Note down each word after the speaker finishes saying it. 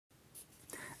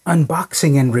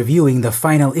unboxing and reviewing the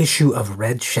final issue of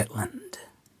Red Shetland.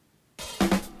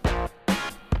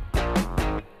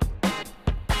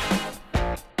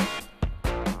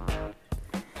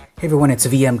 Hey everyone, it's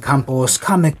VM Campos,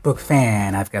 comic book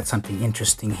fan. I've got something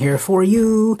interesting here for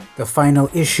you. The final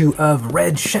issue of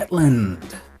Red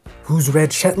Shetland. Who's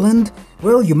Red Shetland?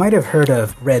 Well, you might have heard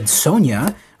of Red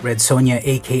Sonja. Red Sonja,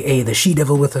 aka the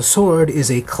she-devil with a sword, is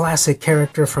a classic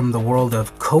character from the world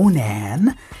of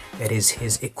Conan. That is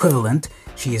his equivalent.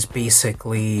 She is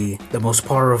basically the most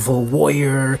powerful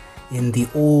warrior in the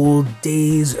old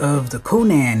days of the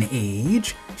Conan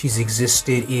age. She's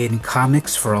existed in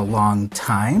comics for a long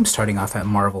time, starting off at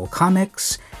Marvel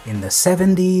Comics in the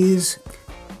 70s.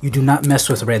 You do not mess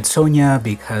with Red Sonja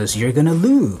because you're gonna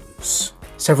lose.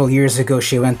 Several years ago,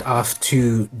 she went off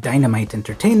to Dynamite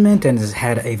Entertainment and has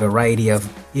had a variety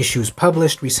of issues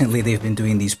published. Recently, they've been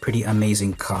doing these pretty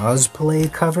amazing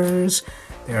cosplay covers.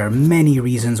 There are many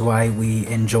reasons why we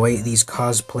enjoy these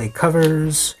cosplay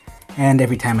covers, and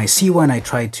every time I see one, I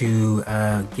try to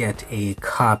get a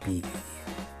copy.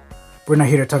 We're not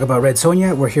here to talk about Red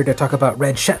Sonja, we're here to talk about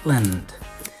Red Shetland.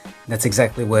 That's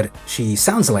exactly what she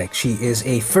sounds like. She is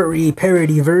a furry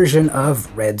parody version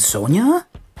of Red Sonja,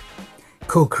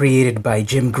 co-created by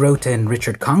Jim Grote and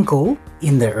Richard Conkle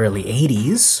in the early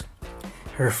 80s.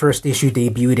 Her first issue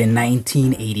debuted in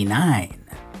 1989.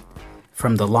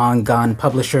 From the long-gone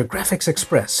publisher Graphics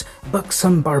Express,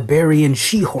 buxom barbarian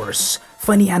she-horse,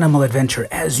 funny animal adventure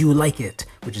as you like it,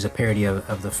 which is a parody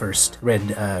of the first Red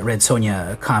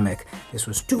Sonja comic. This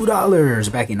was $2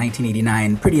 back in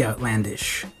 1989, pretty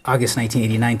outlandish. August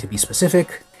 1989 to be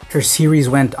specific. Her series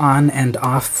went on and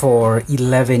off for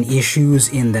 11 issues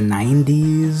in the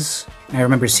 90s. I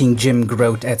remember seeing Jim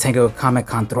Grote at San Diego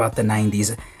Comic-Con throughout the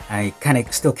 90s. I kind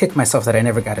of still kick myself that I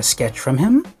never got a sketch from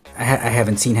him. I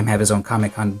haven't seen him have his own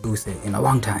Comic-Con booth in a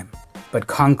long time. But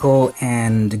Conkle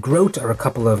and Grote are a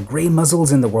couple of gray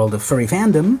muzzles in the world of furry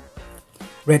fandom.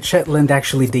 Red Shetland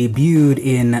actually debuted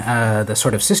in the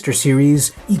sort of sister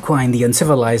series, Equine the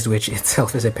Uncivilized, which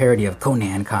itself is a parody of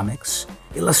Conan comics.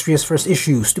 Illustrious first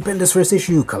issue, stupendous first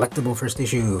issue, collectible first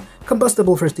issue,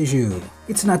 combustible first issue.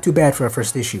 It's not too bad for a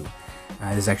first issue.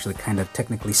 It is actually kind of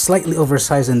technically slightly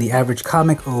oversized than the average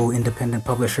comic. Oh, independent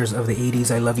publishers of the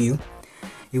 80s, I love you.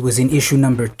 It was in issue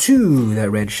number 2 that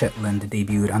Red Shetland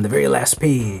debuted, on the very last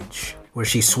page, where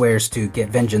she swears to get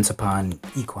vengeance upon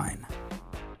Equine.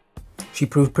 She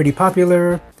proved pretty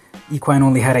popular. Equine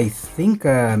only had, I think,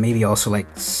 maybe also like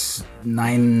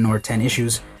 9 or 10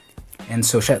 issues. And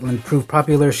so Shetland proved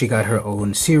popular. She got her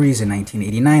own series in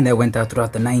 1989 that went out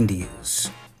throughout the 90s.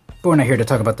 But we're not here to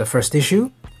talk about the first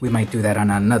issue. We might do that on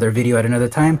another video at another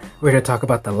time. We're here to talk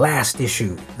about the last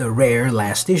issue, the rare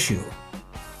last issue,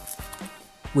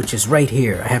 which is right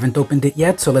here. I haven't opened it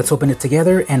yet, so let's open it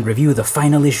together and review the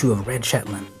final issue of Red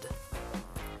Shetland.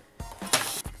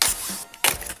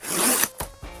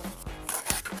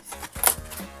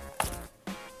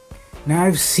 Now,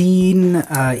 I've seen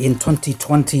in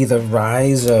 2020 the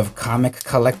rise of comic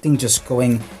collecting just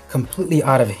going completely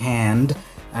out of hand.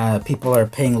 People are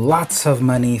paying lots of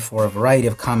money for a variety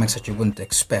of comics that you wouldn't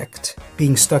expect.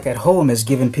 Being stuck at home has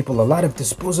given people a lot of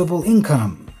disposable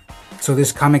income. So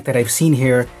this comic that I've seen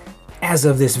here, as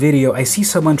of this video, I see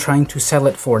someone trying to sell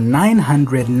it for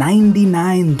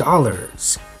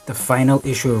 $999. The final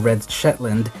issue of Red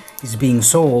Shetland is being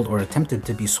sold, or attempted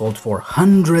to be sold, for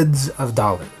hundreds of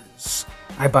dollars.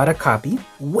 I bought a copy,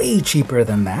 way cheaper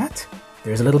than that.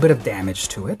 There's a little bit of damage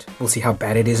to it. We'll see how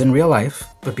bad it is in real life.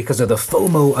 But because of the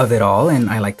FOMO of it all, and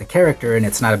I like the character, and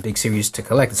it's not a big series to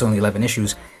collect, it's only 11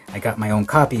 issues, I got my own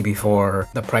copy before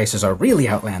the prices are really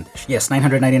outlandish. Yes,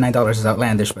 $999 is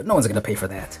outlandish, but no one's gonna pay for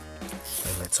that. So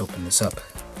let's open this up.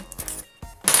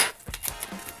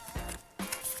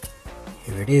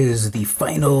 Here it is, the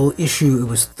final issue. It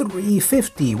was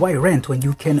 $3.50. Why rent when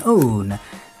you can own?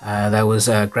 That was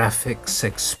Graphics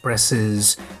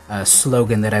Express's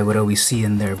slogan that I would always see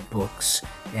in their books.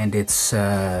 And it's,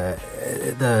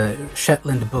 the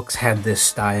Shetland books had this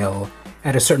style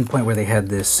at a certain point where they had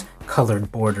this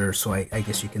colored border, so I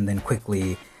guess you can then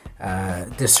quickly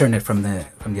discern it from the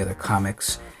other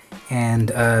comics.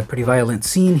 And pretty violent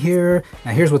scene here.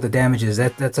 Now here's what the damage is.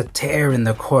 That's a tear in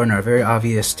the corner, a very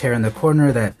obvious tear in the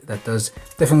corner that does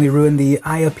definitely ruin the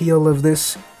eye appeal of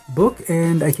this book.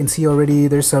 And I can see already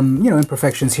there's some,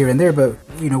 imperfections here and there, but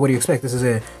what do you expect? This is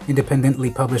a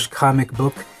independently published comic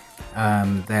book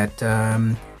that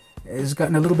has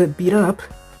gotten a little bit beat up.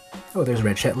 Oh, there's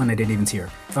Red Shetland. I didn't even see her.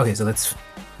 Okay, so let's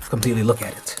completely look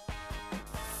at it.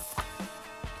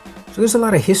 So there's a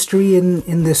lot of history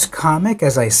in this comic.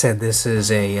 As I said, this is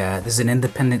an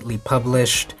independently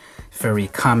published furry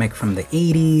comic from the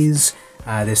 80s.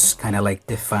 This kind of like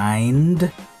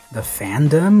defined the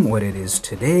fandom, what it is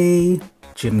today.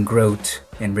 Jim Grote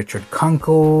and Richard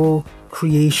Conkle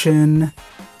creation.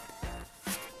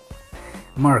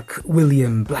 Mark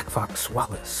William Black Fox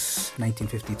Wallace,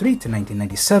 1953 to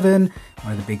 1997.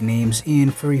 One of the big names in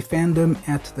furry fandom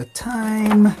at the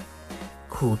time.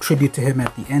 Cool tribute to him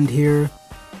at the end here.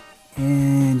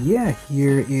 And yeah,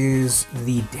 here is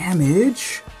the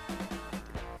damage.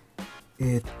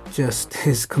 It just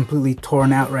is completely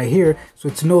torn out right here, so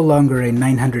it's no longer a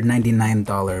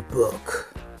 $999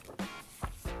 book.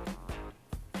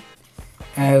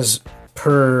 As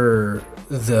per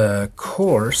the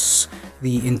course,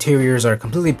 the interiors are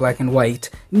completely black and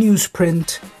white,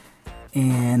 newsprint,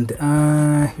 and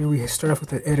here we start off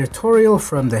with an editorial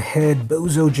from the head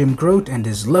bozo Jim Grote and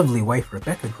his lovely wife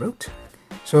Rebecca Grote.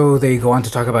 So they go on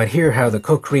to talk about here how the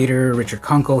co-creator, Richard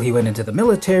Conkle, he went into the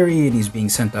military and he's being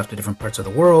sent off to different parts of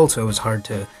the world, so it was hard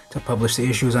to publish the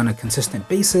issues on a consistent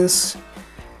basis.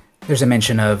 There's a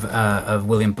mention of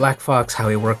William Black Fox, how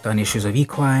he worked on issues of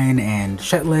Equine and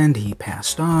Shetland, he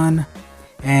passed on.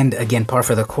 And again, par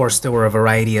for the course, there were a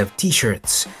variety of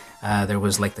t-shirts. There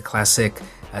was like the classic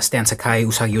Stan Sakai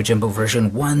Usagi Yojimbo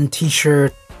version 1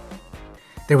 t-shirt.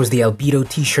 There was the Albedo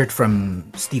t-shirt from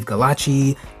Steve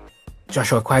Galacci,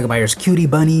 Joshua Quagmire's Cutie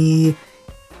Bunny,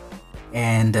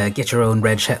 and Get Your Own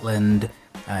Red Shetland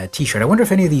t-shirt. I wonder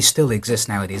if any of these still exist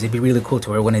nowadays. It'd be really cool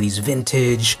to wear one of these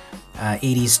vintage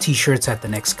 80s t-shirts at the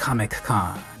next Comic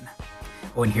Con.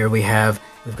 Oh, and here we've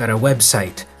got a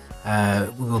website.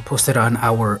 We will post it on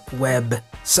our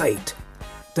website,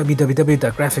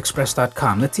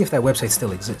 www.graphexpress.com. Let's see if that website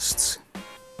still exists.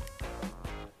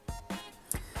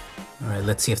 Alright,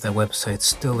 let's see if that website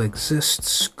still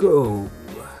exists. Go!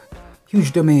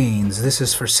 Huge domains. This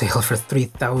is for sale for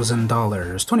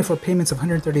 $3,000. 24 payments of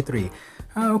 $133.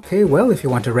 Okay, well, if you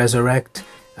want to resurrect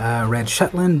Red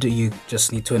Shetland, you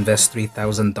just need to invest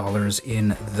 $3,000 in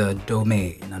the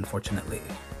domain, unfortunately.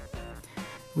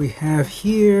 We have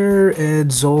here Ed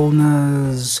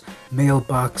Zolna's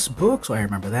mailbox books. Oh, I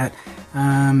remember that.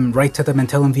 Write to them and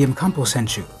tell them VmCampo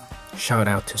sent you. Shout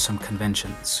out to some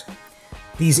conventions.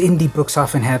 These indie books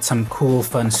often had some cool,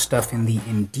 fun stuff in the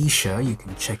Indicia. You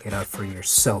can check it out for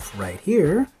yourself right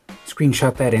here.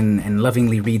 Screenshot that and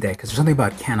lovingly read that, because there's something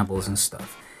about cannibals and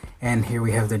stuff. And here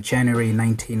we have the January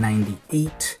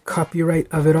 1998 copyright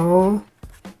of it all.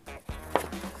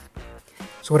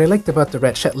 So what I liked about the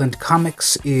Red Shetland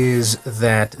comics is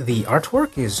that the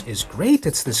artwork is great.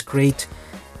 It's this great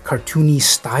cartoony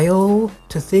style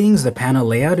to things. The panel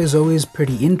layout is always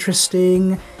pretty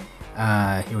interesting.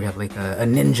 Here we have like a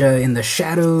ninja in the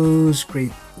shadows,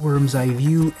 great worm's eye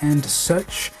view and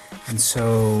such. And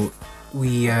so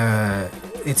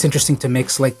it's interesting to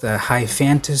mix like the high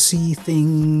fantasy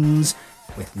things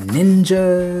with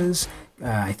ninjas.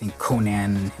 I think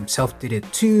Conan himself did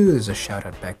it too. There's a shout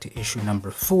out back to issue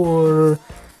number 4.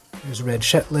 There's Red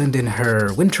Shetland in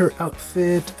her winter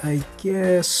outfit, I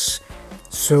guess.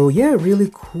 So yeah, really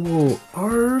cool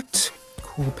art,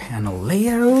 cool panel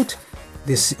layout.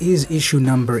 This is issue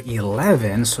number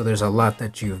 11, so there's a lot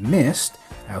that you've missed.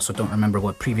 I also don't remember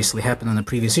what previously happened in the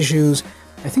previous issues.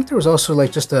 I think there was also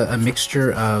like just a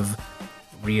mixture of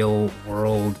real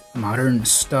world modern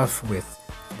stuff with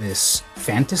this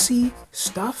fantasy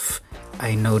stuff.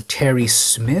 I know Terry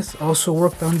Smith also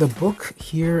worked on the book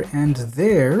here and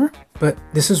there, but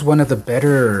this is one of the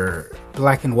better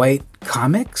black and white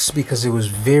comics because it was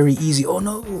very easy. Oh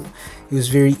no! It was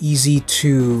very easy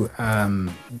to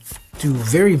do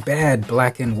very bad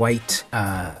black and white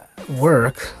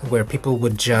work where people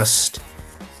would just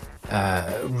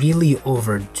really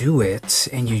overdo it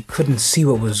and you couldn't see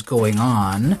what was going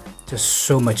on. Just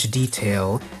so much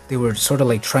detail. They were sort of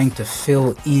like trying to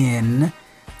fill in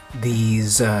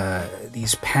these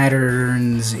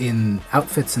patterns in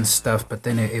outfits and stuff, but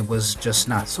then it was just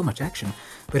not so much action.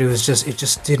 But it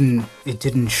just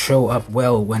didn't show up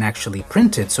well when actually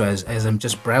printed. So as I'm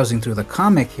just browsing through the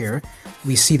comic here,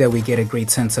 we see that we get a great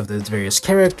sense of the various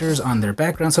characters on their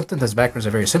background. Sometimes those backgrounds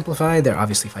are very simplified. They're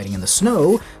obviously fighting in the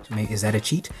snow. So maybe, is that a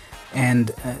cheat?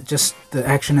 And just the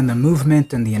action and the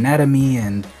movement and the anatomy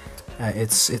and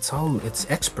it's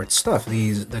expert stuff.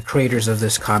 The creators of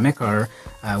this comic are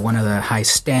one of the high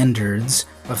standards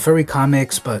of furry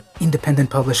comics, but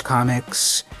independent published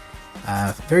comics.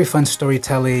 Very fun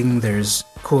storytelling. There's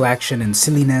cool action and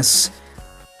silliness.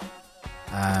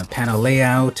 Panel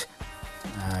layout.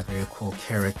 Very cool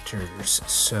characters.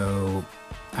 So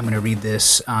I'm going to read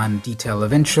this on detail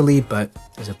eventually, but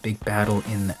there's a big battle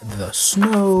in the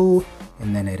snow,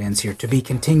 and then it ends here. To be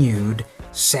continued.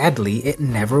 Sadly, it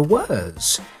never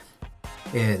was.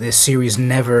 This series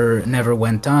never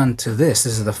went on to this.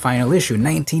 This is the final issue,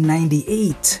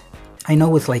 1998. I know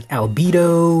with like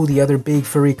Albedo, the other big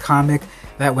furry comic,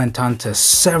 that went on to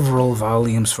several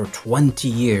volumes for 20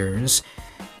 years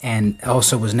and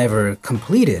also was never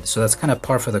completed. So that's kind of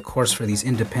par for the course for these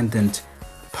independent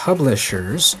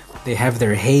publishers. They have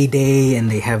their heyday and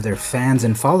they have their fans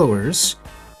and followers,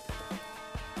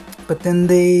 but then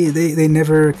they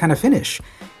never kind of finish.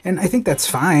 And I think that's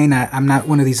fine. I'm not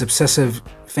one of these obsessive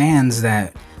fans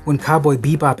that when Cowboy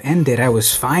Bebop ended, I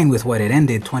was fine with what it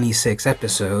ended, 26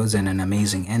 episodes and an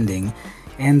amazing ending.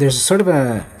 And there's sort of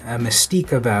a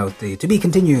mystique about the to be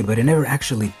continued, but it never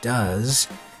actually does.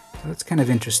 So that's kind of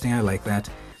interesting. I like that.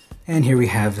 And here we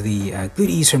have the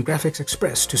goodies from Graphics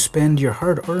Express to spend your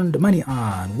hard-earned money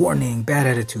on. Warning, bad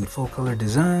attitude, full color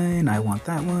design. I want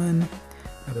that one.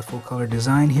 Another full color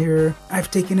design here.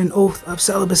 I've taken an oath of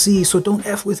celibacy, so don't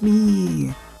F with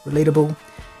me. Relatable.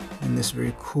 And this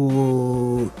very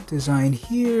cool design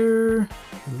here.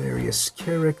 Hilarious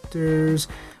characters.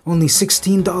 Only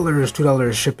 $16,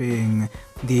 $2 shipping.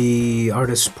 The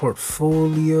artist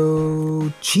portfolio.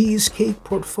 Cheesecake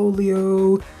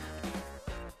portfolio.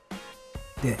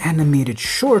 The animated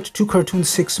short, 2 cartoons,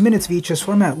 6 minutes, VHS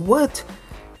format. What?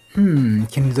 Can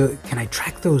I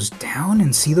track those down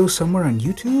and see those somewhere on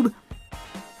YouTube?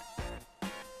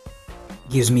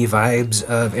 Gives me vibes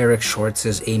of Eric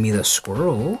Schwartz's Amy the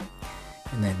Squirrel.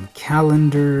 And then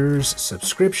calendars,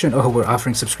 subscription. Oh, we're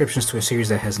offering subscriptions to a series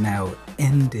that has now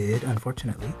ended,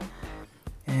 unfortunately.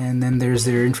 And then there's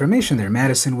their information there,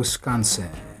 Madison, Wisconsin.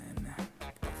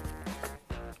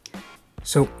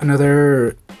 So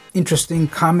another interesting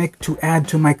comic to add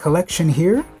to my collection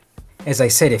here. As I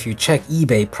said, if you check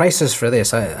eBay, prices for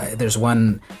this, there's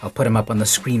one, I'll put them up on the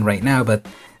screen right now, but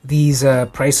these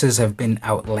prices have been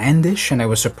outlandish, and I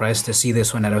was surprised to see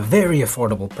this one at a very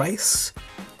affordable price.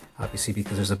 Obviously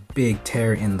because there's a big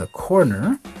tear in the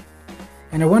corner.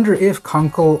 And I wonder if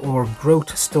Conkle or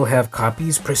Grote still have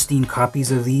copies, pristine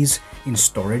copies of these in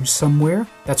storage somewhere.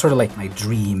 That's sort of like my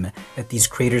dream, that these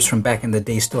creators from back in the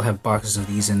day still have boxes of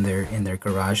these in their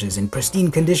garages in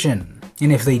pristine condition.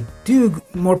 And if they do,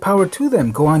 more power to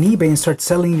them. Go on eBay and start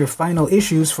selling your final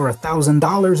issues for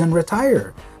 $1,000 and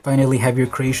retire. Finally have your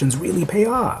creations really pay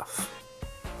off.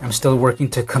 I'm still working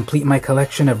to complete my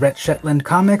collection of Red Shetland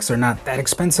comics. They're not that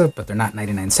expensive, but they're not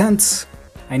 99 cents.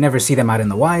 I never see them out in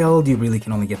the wild. You really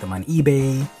can only get them on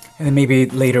eBay. And then maybe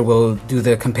later we'll do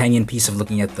the companion piece of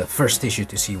looking at the first issue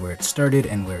to see where it started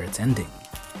and where it's ending.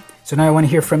 So now I want to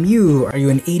hear from you. Are you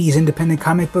an 80s independent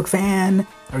comic book fan?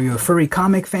 Are you a furry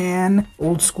comic fan?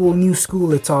 Old school, new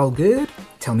school, it's all good?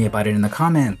 Tell me about it in the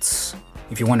comments.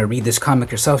 If you want to read this comic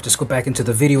yourself, just go back into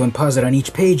the video and pause it on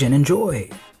each page and enjoy.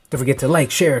 Don't forget to like,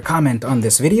 share, comment on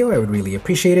this video. I would really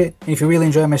appreciate it. And if you really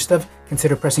enjoy my stuff,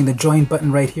 consider pressing the join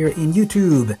button right here in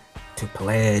YouTube to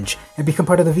pledge and become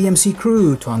part of the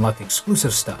VmCrew to unlock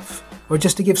exclusive stuff, or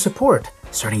just to give support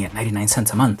starting at 99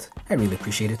 cents a month. I really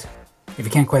appreciate it. If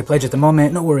you can't quite pledge at the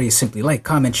moment, no worries. Simply like,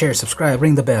 comment, share, subscribe,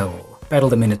 ring the bell, battle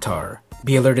the Minotaur.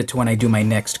 Be alerted to when I do my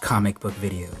next comic book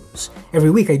videos. Every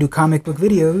week I do comic book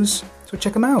videos, so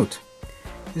check them out.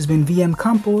 This has been VM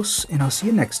Campos, and I'll see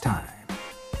you next time.